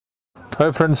Hi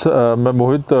friends, मैं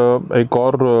मोहित एक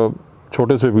और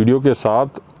छोटे से वीडियो के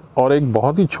साथ और एक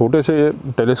बहुत ही छोटे से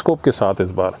टेलीस्कोप के साथ।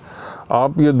 इस बार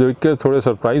आप ये देख के थोड़े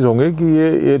सरप्राइज़ होंगे कि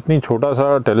ये इतनी छोटा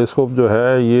सा टेलीस्कोप जो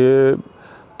है ये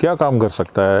क्या काम कर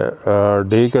सकता है।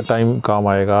 डे के टाइम काम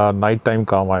आएगा, नाइट टाइम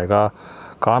काम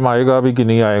आएगा भी कि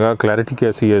नहीं आएगा, क्लैरिटी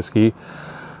कैसी है इसकी।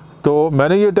 तो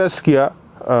मैंने ये टेस्ट किया।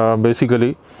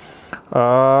 बेसिकली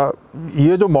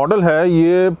ये जो मॉडल है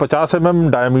ये 50 mm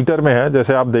डायमीटर में है।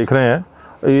 जैसे आप देख रहे हैं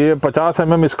ये 50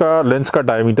 mm इसका लेंस का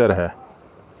डायमीटर है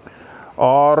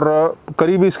और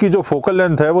करीब इसकी जो फोकल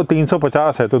लेंथ है वो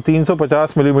 350 है। तो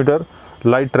 350 मिलीमीटर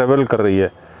लाइट ट्रेवल कर रही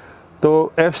है।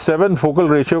 तो f7 फोकल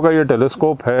रेशियो का ये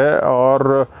टेलीस्कोप है।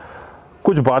 और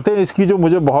कुछ बातें इसकी जो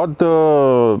मुझे बहुत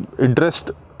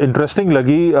इंटरेस्टिंग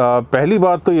लगी। पहली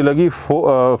बात तो ये लगी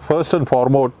फर्स्ट एंड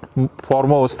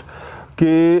फॉरमोस्ट कि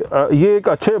ये एक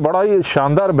अच्छे बड़ा ही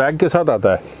शानदार बैग के साथ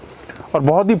आता है और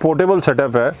बहुत ही पोर्टेबल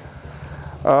सेटअप है।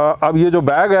 अब ये जो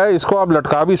बैग है इसको आप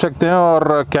लटका भी सकते हैं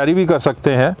और कैरी भी कर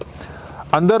सकते हैं।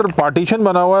 अंदर पार्टीशन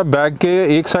बना हुआ है बैग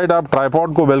के। एक साइड आप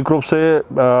ट्राइपॉड को वेलक्रो से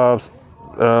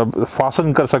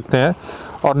फासन कर सकते हैं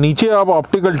और नीचे आप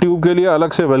ऑप्टिकल ट्यूब के लिए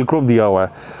अलग से वेलक्रो दिया हुआ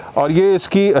है। और ये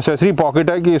इसकी एसेसरी पॉकेट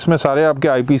है कि इसमें सारे आपके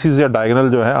आईपीसीज या डायगोनल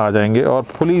जो हैं आ जाएंगे और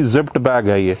फुली जिप्ड बैग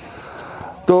है ये।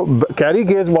 तो कैरी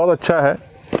केस बहुत अच्छा है,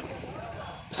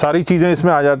 सारी चीज़ें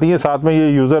इसमें आ जाती हैं। साथ में ये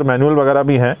यूज़र मैनुअल वगैरह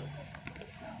भी हैं,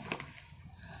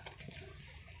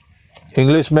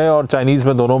 इंग्लिश में और चाइनीज़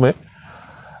में, दोनों में।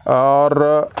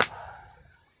 और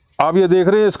आप ये देख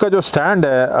रहे हैं इसका जो स्टैंड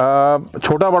है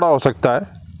छोटा बड़ा हो सकता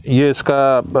है। ये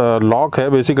इसका लॉक है।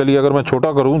 बेसिकली अगर मैं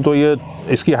छोटा करूं तो ये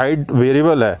इसकी हाइट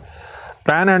वेरिएबल है।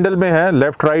 पैन हैंडल में है,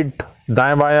 लेफ़्ट राइट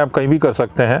दाएं बाएं आप कहीं भी कर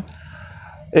सकते हैं।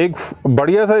 एक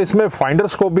बढ़िया सा इसमें फाइंडर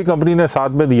स्कोप भी कंपनी ने साथ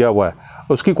में दिया हुआ है,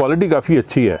 उसकी क्वालिटी काफ़ी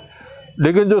अच्छी है।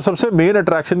 लेकिन जो सबसे मेन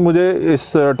अट्रैक्शन मुझे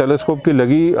इस टेलीस्कोप की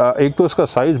लगी, एक तो इसका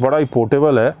साइज़ बड़ा ही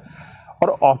पोर्टेबल है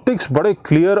और ऑप्टिक्स बड़े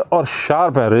क्लियर और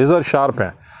शार्प हैं, रेज़र शार्प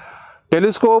हैं।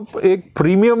 टेलीस्कोप एक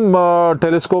प्रीमियम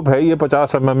टेलीस्कोप है ये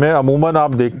 50 mm में। अमूमन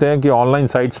आप देखते हैं कि ऑनलाइन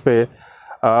साइट्स पे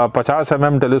 50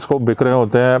 mm टेलीस्कोप बिक रहे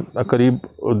होते हैं करीब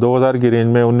 2000 की रेंज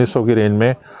में, 1900 की रेंज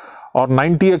में, और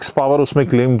 90x पावर उसमें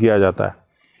क्लेम किया जाता है।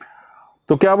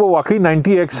 तो क्या वो वाकई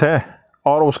 90x है?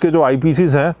 और उसके जो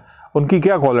आईपीसीज हैं उनकी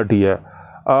क्या क्वालिटी है?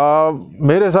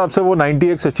 मेरे हिसाब से वो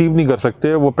 90x अचीव नहीं कर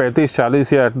सकते। वो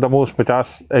 35-40 या एट द मोस्ट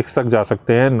 50x तक जा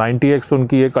सकते हैं। 90x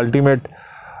उनकी एक अल्टीमेट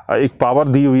एक पावर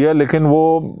दी हुई है, लेकिन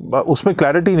वो उसमें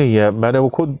क्लैरिटी नहीं है। मैंने वो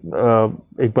खुद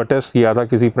एक बार टेस्ट किया था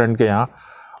किसी फ्रेंड के यहाँ,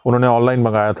 उन्होंने ऑनलाइन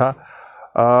मंगाया था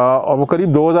और वो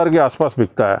करीब 2000 के आसपास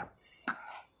बिकता है।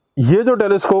 ये जो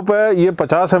टेलीस्कोप है ये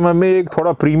 50 mm में एक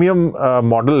थोड़ा प्रीमियम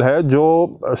मॉडल है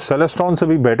जो सेलेस्टॉन से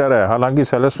भी बेटर है। हालांकि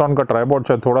सेलेस्टॉन का ट्राइपॉड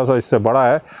शायद थोड़ा सा इससे बड़ा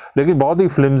है, लेकिन बहुत ही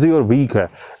फ्लिमजी और वीक है।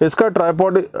 इसका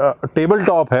ट्राइपॉड टेबल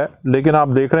टॉप है, लेकिन आप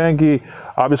देख रहे हैं कि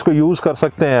आप इसको यूज़ कर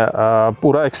सकते हैं,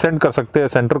 पूरा एक्सटेंड कर सकते हैं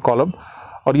सेंटर कॉलम।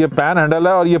 और ये पैन हैंडल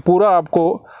है और ये पूरा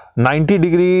आपको 90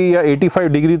 डिग्री या 85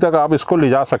 डिग्री तक आप इसको ले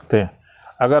जा सकते हैं।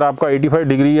 अगर आपका 85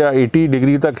 डिग्री या 80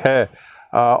 डिग्री तक है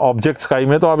ऑब्जेक्ट स्काई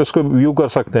में, तो आप इसको व्यू कर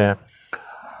सकते हैं।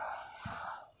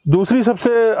 दूसरी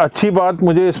सबसे अच्छी बात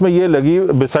मुझे इसमें ये लगी,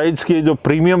 बिसाइड्स कि जो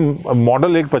प्रीमियम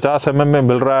मॉडल एक 50 mm में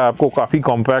मिल रहा है आपको काफ़ी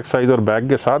कॉम्पैक्ट साइज और बैग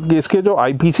के साथ, कि इसके जो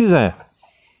आईपीसीज हैं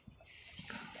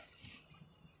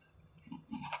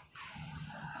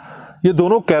ये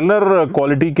दोनों केलनर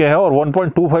क्वालिटी के हैं और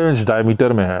 1.25 इंच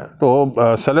डायमीटर में है।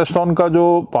 तो सेलेस्टॉन का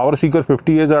जो पावर सीकर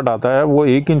 50AZ आता है वो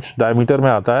 1 इंच डायमीटर में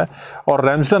आता है और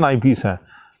रैमस्टन आईपीस हैं।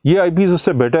 ये आईपीस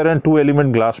उससे बेटर हैं, 2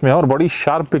 एलिमेंट ग्लास में है और बड़ी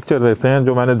शार्प पिक्चर देते हैं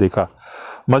जो मैंने देखा।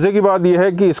 मज़े की बात यह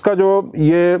है कि इसका जो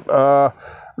ये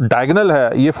डायगोनल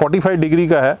है ये 45 डिग्री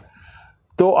का है।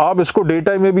 तो आप इसको डे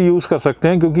टाइम में भी यूज़ कर सकते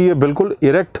हैं क्योंकि ये बिल्कुल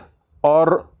इरेक्ट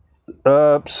और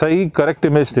सही करेक्ट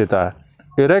इमेज देता है।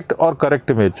 इरेक्ट और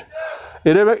करेक्ट इमेज।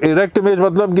 इरेक्ट इमेज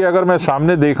मतलब कि अगर मैं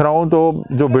सामने देख रहा हूँ तो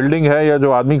जो बिल्डिंग है या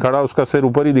जो आदमी खड़ा उसका सिर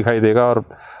ऊपर ही दिखाई देगा और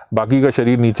बाकी का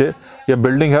शरीर नीचे। या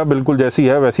बिल्डिंग है बिल्कुल जैसी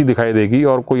है वैसी दिखाई देगी,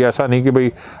 और कोई ऐसा नहीं कि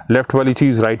भाई लेफ़्ट वाली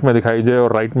चीज़ राइट में दिखाई जाए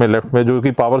और राइट में लेफ़्ट में, जो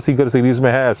कि पावर सीकर सीरीज़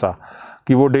में है ऐसा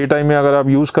कि वो डे टाइम में अगर आप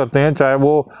यूज़ करते हैं चाहे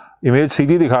वो इमेज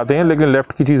सीधी दिखाते हैं लेकिन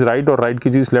लेफ़्ट की चीज़ राइट और राइट की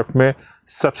चीज़ लेफ़्ट में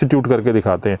सब्स्टिट्यूट करके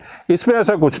दिखाते हैं। इसमें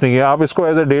ऐसा कुछ नहीं है। आप इसको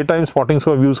एज ए डे टाइम स्पॉटिंग्स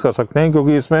को यूज़ कर सकते हैं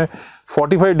क्योंकि इसमें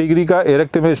 45 डिग्री का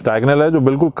इरेक्ट इमेज डायगोनल है जो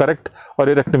बिल्कुल करेक्ट और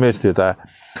इरेक्ट इमेज देता है।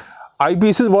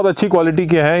 आईपीसीस बहुत अच्छी क्वालिटी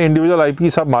के हैं। इंडिविजुअल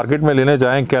आईपीस आप मार्केट में लेने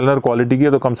जाएँ केलनर क्वालिटी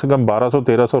के तो कम से कम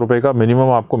 1200-1300 रुपये का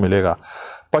मिनिमम आपको मिलेगा।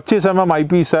 25 mm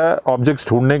आईपीस है ऑब्जेक्ट्स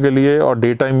ढूंढने के लिए और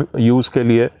डे टाइम यूज़ के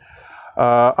लिए।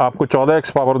 आपको 14x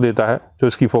पावर देता है जो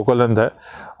इसकी फोकल लेंथ है।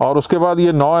 और उसके बाद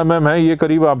ये 9 mm है, ये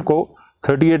करीब आपको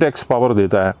 38x पावर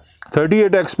देता है।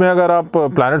 38x में अगर आप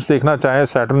प्लैनेट्स देखना चाहें,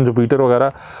 सैटर्न, जुपिटर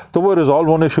वगैरह, तो वो रिजॉल्व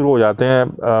होने शुरू हो जाते हैं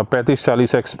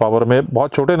 35-40x पावर में।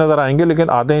 बहुत छोटे नज़र आएंगे लेकिन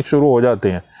आते ही शुरू हो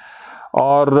जाते हैं।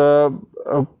 और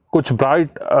कुछ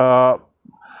ब्राइट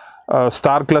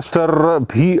स्टार क्लस्टर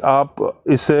भी आप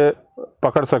इससे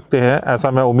पकड़ सकते हैं,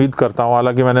 ऐसा मैं उम्मीद करता हूँ।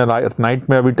 हालांकि मैंने नाइट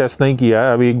में अभी टेस्ट नहीं किया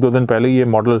है, अभी 1-2 दिन पहले ही ये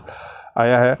मॉडल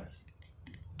आया है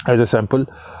एज ए सैम्पल।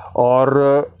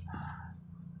 और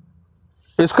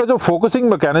इसका जो फोकसिंग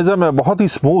मैकेनिज्म है बहुत ही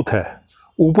स्मूथ है।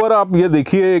 ऊपर आप ये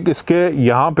देखिए कि इसके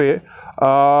यहाँ पे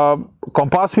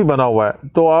कंपास भी बना हुआ है,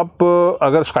 तो आप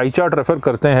अगर स्काई चार्ट रेफर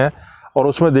करते हैं और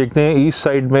उसमें देखते हैं ईस्ट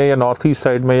साइड में या नॉर्थ ईस्ट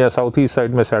साइड में या साउथ ईस्ट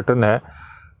साइड में सैटर्न है,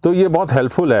 तो ये बहुत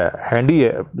हेल्पफुल है, हैंडी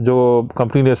है जो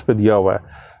कंपनी ने इस पे दिया हुआ है।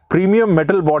 प्रीमियम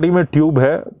मेटल बॉडी में ट्यूब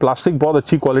है, प्लास्टिक बहुत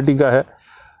अच्छी क्वालिटी का है।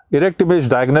 इरेक्ट इमेज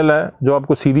डायगनल है जो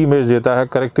आपको सीधी इमेज देता है,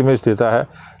 करेक्ट इमेज देता है।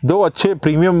 2 अच्छे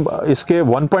प्रीमियम इसके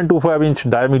 1.25 इंच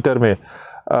डायमीटर में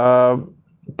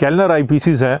केलनर आई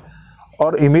पीसीज हैं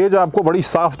और इमेज आपको बड़ी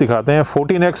साफ दिखाते हैं।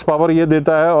 14x पावर ये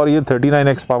देता है और ये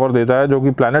 39x पावर देता है, जो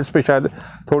कि प्लैनेट्स पे शायद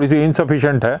थोड़ी सी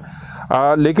इनसफिशेंट है,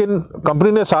 लेकिन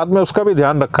कंपनी ने साथ में उसका भी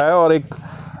ध्यान रखा है और एक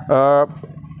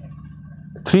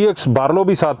 3x बार्लो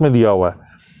भी साथ में दिया हुआ है।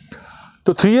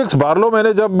 तो 3x बार्लो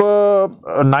मैंने जब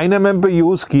 9mm पे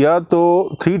यूज़ किया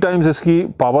तो 3 टाइम्स इसकी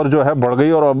पावर जो है बढ़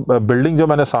गई और बिल्डिंग जो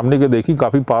मैंने सामने के देखी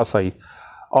काफ़ी पास आई।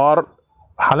 और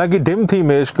हालांकि डिम थी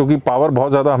इमेज क्योंकि पावर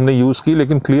बहुत ज़्यादा हमने यूज़ की,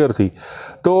 लेकिन क्लियर थी।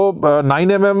 तो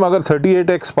 9mm अगर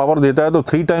 38x पावर देता है तो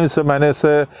 3 टाइम्स मैंने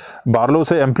इसे बार्लो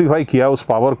से एम्पलीफाई किया उस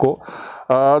पावर को,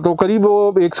 तो करीब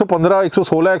वो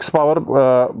 115-116x पावर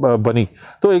बनी।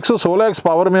 तो 116x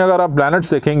पावर में अगर आप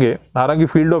प्लैनेट्स देखेंगे, हालांकि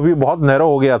फील्ड ऑफ व्यू बहुत नैरो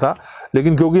हो गया था,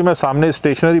 लेकिन क्योंकि मैं सामने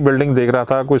स्टेशनरी बिल्डिंग देख रहा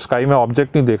था, कोई स्काई में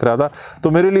ऑब्जेक्ट नहीं देख रहा था,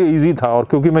 तो मेरे लिए ईजी था। और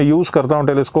क्योंकि मैं यूज़ करता हूँ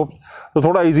टेलीस्कोप तो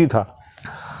थोड़ा ईजी था।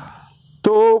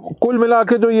 तो कुल मिला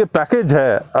के जो ये पैकेज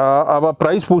है, अब आप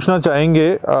प्राइस पूछना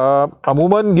चाहेंगे,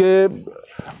 अमूमन ये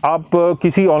आप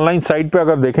किसी ऑनलाइन साइट पे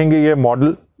अगर देखेंगे, ये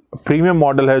मॉडल प्रीमियम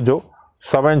मॉडल है जो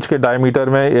 7 इंच के डायमीटर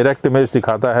में इरेक्ट इमेज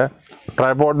दिखाता है।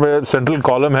 ट्राइपॉड में सेंट्रल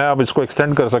कॉलम है, आप इसको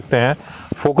एक्सटेंड कर सकते हैं।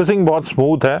 फोकसिंग बहुत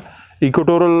स्मूथ है।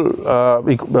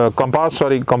 इक्वेटोरियल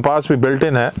कंपास भी बिल्ट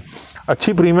इन है।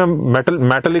 अच्छी प्रीमियम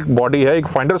मेटलिक बॉडी है। एक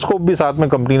फाइंडर स्कोप भी साथ में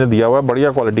कंपनी ने दिया हुआ है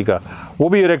बढ़िया क्वालिटी का, वो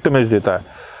भी इरेक्ट इमेज देता है।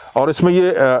 और इसमें ये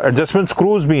एडजस्टमेंट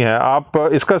स्क्रूज भी हैं, आप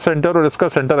इसका सेंटर और इसका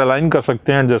सेंटर अलाइन कर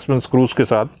सकते हैं एडजस्टमेंट स्क्रूज के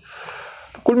साथ।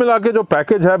 कुल मिला के जो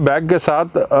पैकेज है बैग के साथ,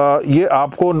 ये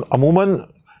आपको अमूमन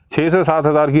 6 से 7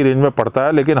 हज़ार की रेंज में पड़ता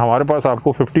है, लेकिन हमारे पास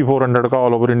आपको 5400 का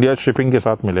ऑल ओवर इंडिया शिपिंग के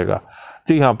साथ मिलेगा।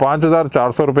 जी हाँ,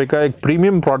 5400 रुपये का एक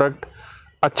प्रीमियम प्रोडक्ट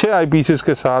अच्छे आई पीसेस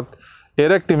के साथ,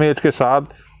 इरेक्ट इमेज के साथ,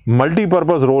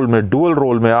 मल्टीपर्पज़ रोल में, डुअल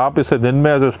रोल में। आप इसे दिन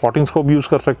में as a spotting scope use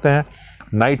कर सकते हैं,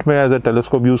 नाइट में एज ए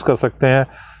टेलीस्कोप यूज़ कर सकते हैं।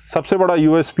 सबसे बड़ा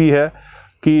यूएसपी है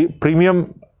कि प्रीमियम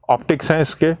ऑप्टिक्स हैं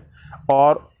इसके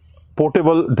और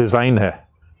पोर्टेबल डिज़ाइन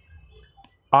है।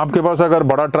 आपके पास अगर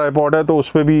बड़ा ट्राइपॉड है तो उस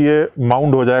पर भी ये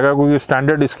माउंट हो जाएगा, क्योंकि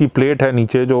स्टैंडर्ड इसकी प्लेट है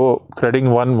नीचे जो थ्रेडिंग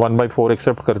 1/4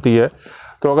 एक्सेप्ट करती है।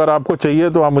 तो अगर आपको चाहिए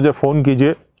तो आप मुझे फ़ोन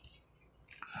कीजिए।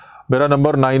 मेरा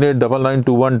नंबर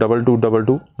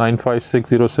 9899212222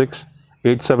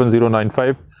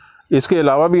 9560687095। इसके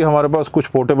अलावा भी हमारे पास कुछ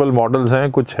पोर्टेबल मॉडल्स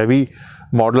हैं, कुछ हैवी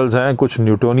मॉडल्स हैं, कुछ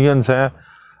न्यूटोनियंस हैं,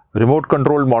 रिमोट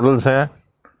कंट्रोल्ड मॉडल्स हैं,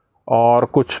 और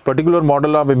कुछ पर्टिकुलर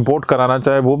मॉडल आप इंपोर्ट कराना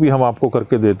चाहे वो भी हम आपको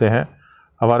करके देते हैं।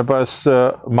 हमारे पास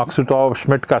माक्सुटॉफ,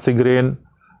 श्मिट, कासीग्रेन,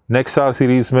 नेक्स्टार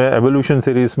सीरीज़ में, एवोल्यूशन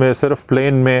सीरीज़ में, सिर्फ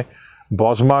प्लेन में,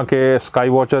 बॉस्मा के, स्काई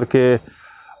वॉचर के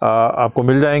आपको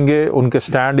मिल जाएंगे। उनके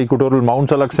स्टैंड, इक्वेटोरियल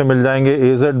माउंट्स अलग से मिल जाएंगे,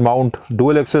 aged mount,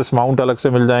 dual access mount अलग से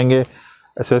मिल जाएंगे,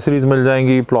 एसेसरीज़ मिल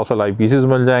जाएंगी, प्लॉसल आई पीसेस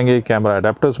मिल जाएंगे, कैमरा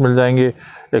अडेप्टर्स मिल जाएंगे,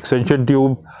 एक्सटेंशन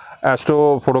ट्यूब,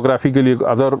 एस्ट्रो फोटोग्राफी के लिए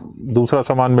अदर दूसरा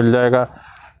सामान मिल जाएगा,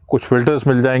 कुछ फ़िल्टर्स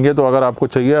मिल जाएंगे। तो अगर आपको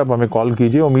चाहिए आप हमें कॉल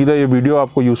कीजिए। उम्मीद है ये वीडियो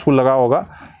आपको यूज़फुल लगा होगा।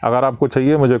 अगर आपको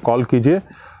चाहिए मुझे कॉल कीजिए।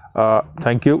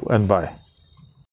 Thank you and bye.